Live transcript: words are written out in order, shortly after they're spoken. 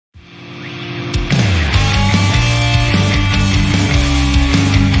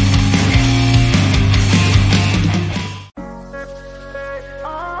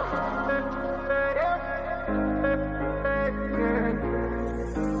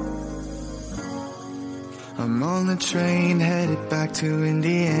I'm on the train headed back to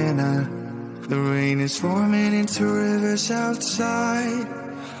Indiana. The rain is forming into rivers outside,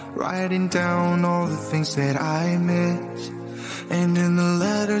 writing down all the things that I miss, and in the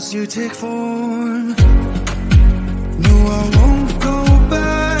letters you take form. No, I won't go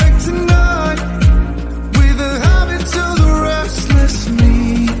back tonight with the habits of the restless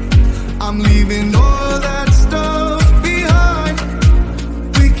me. I'm leaving all that stuff behind.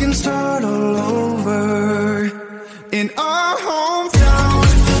 We can start all over in our hometown.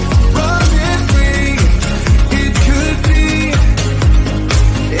 Running free, it could be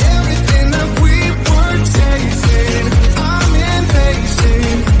everything that we were chasing. I'm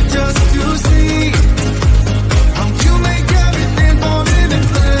impatient just to see how you make everything fall into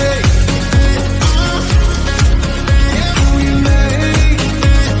place.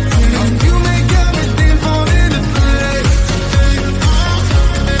 How you make everything fall into place.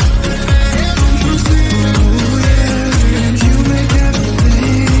 You see, you make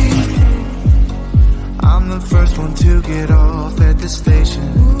everything. I'm the first one to get off at the station.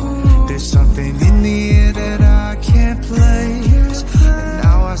 There's something in the air that I can't place, and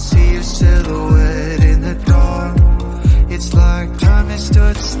now I see your silhouette in the dark. It's like time has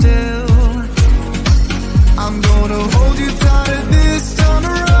stood still. I'm gonna hold you tighter this time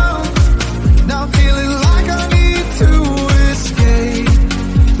around. Now feeling like I need to escape.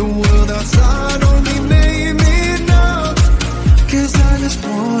 The world outside only made me numb, 'cause I just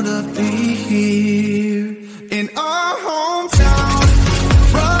wanna be here in our hometown.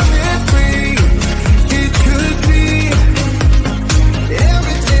 Running free, it could be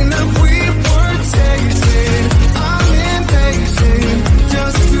everything that we were chasing. I'm impatient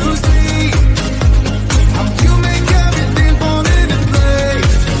just to see how you make everything fall into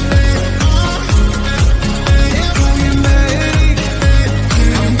place.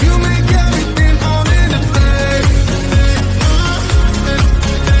 How you make everything fall into place.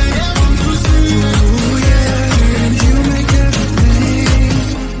 You make everything.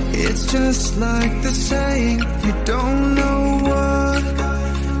 It's just like the saying, you don't know what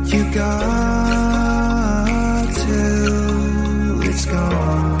you got till it's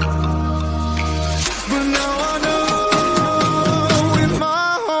gone. But now I know in my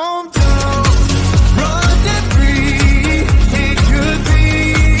hometown, running free, it could be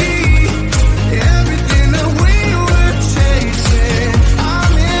everything that we were chasing.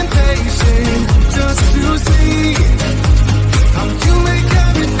 I'm impatient just to see how you make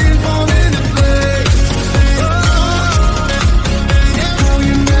everything fall into place. How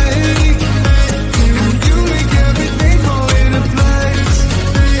you make everything fall into place.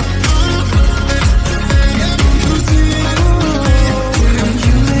 You see,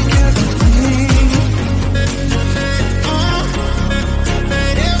 you make everything.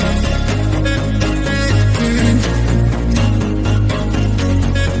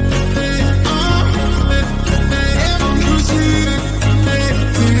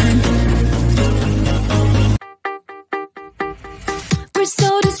 We're so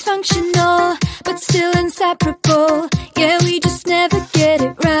dysfunctional, but still inseparable. Yeah, we just never get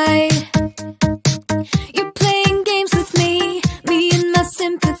it right. You're playing games with me and my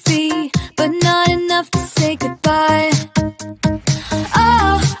sympathy, but not enough to say goodbye.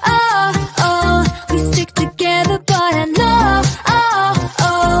 Oh, oh, oh, we stick together, but I know, oh,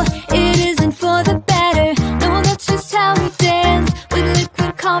 oh, it isn't for the better. No, that's just how we dance with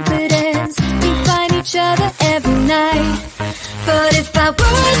liquid confidence. We find each other every night. But if I were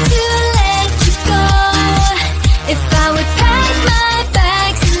to let you go, if I would pack my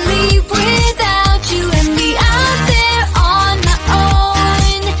bags and leave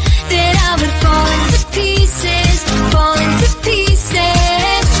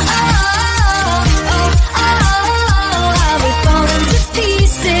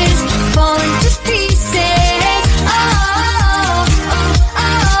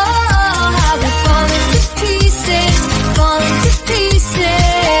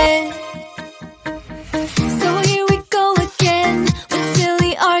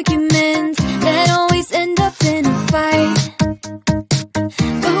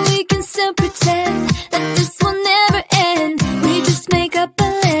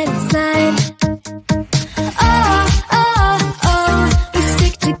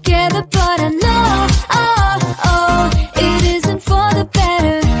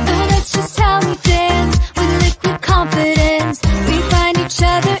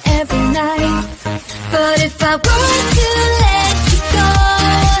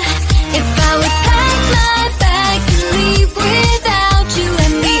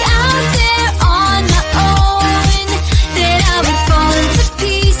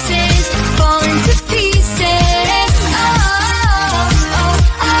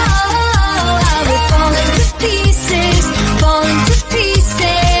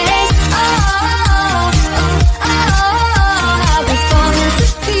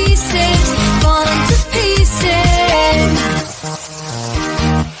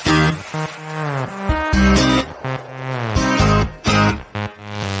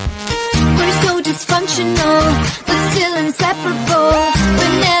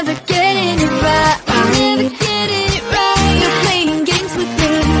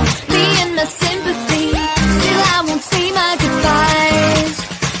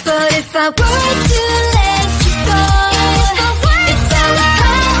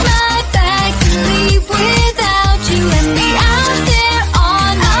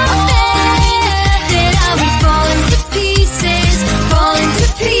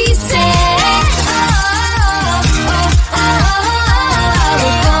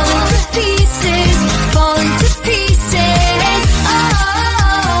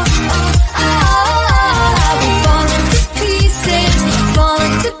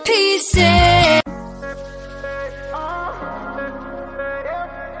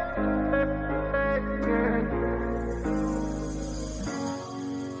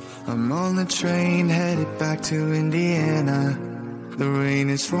the train headed back to Indiana. The rain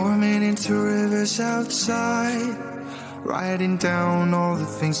is forming into rivers outside, writing down all the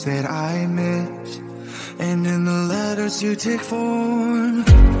things that I miss, and in the letters you take form.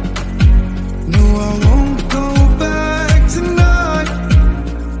 No, I won't go back tonight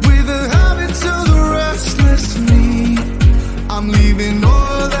with the habits of the restless me. I'm leaving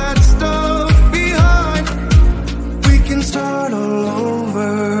all that stuff behind. We can start all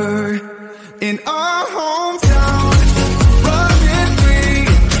over in our hometown. Running free,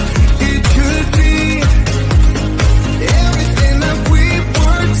 it could be everything that we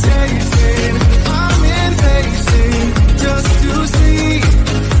were tasting. I'm impatient just to see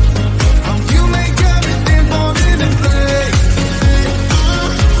how you make everything fall into place.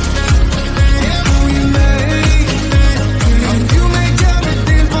 How you make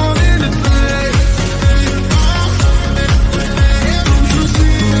everything fall into place.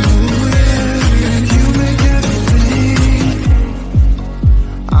 You make everything.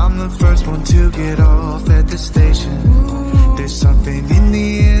 I'm the first one to get off at the station. There's something in the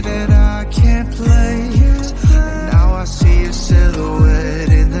air that I can't place. Now I see a silhouette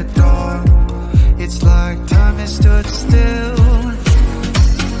in the dark. It's like time has stood still.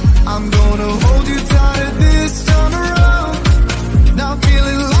 I'm gonna hold you tight this time around. Now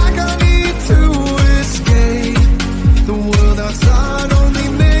feeling like I need to escape. The world outside only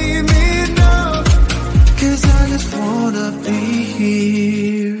made me numb. 'Cause I just wanna be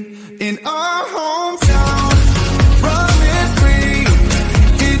here in our hometown. Running free,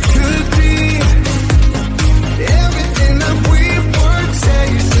 it could be everything that we were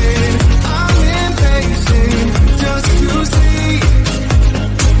chasing. I'm impatient just to see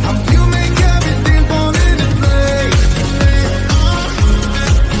how you make everything fall into place.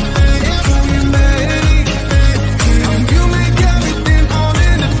 How you make everything fall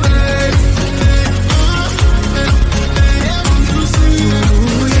into place.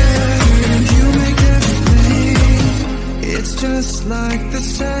 You make everything. It's just like the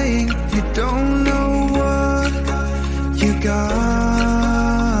saying, you don't know what you got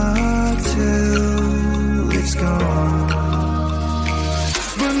till it's gone.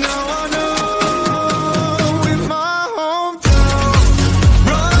 But now I know in my hometown,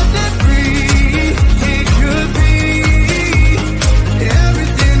 running free, it could be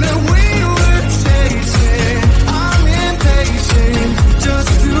everything that we were chasing. I'm impatient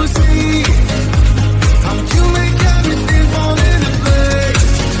just to see how you make everything fall into place.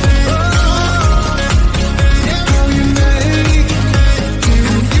 How you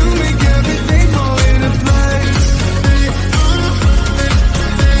make everything fall into place.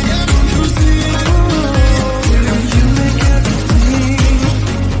 You make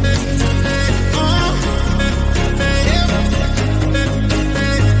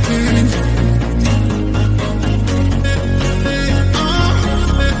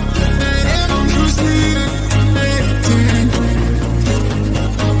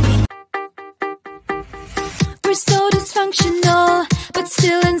We're so dysfunctional, but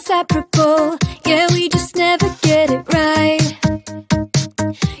still inseparable. Yeah, we just never get it right.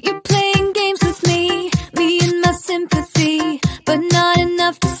 You're playing games with me and my sympathy, but not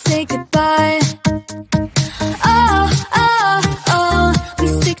enough to say goodbye. Oh, oh, oh, we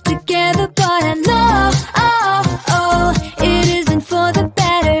stick together, but I know, oh, oh, it isn't for the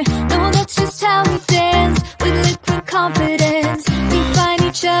better. No, that's just how we dance with liquid confidence. We find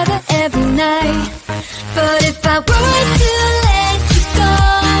each other every night. But if I were to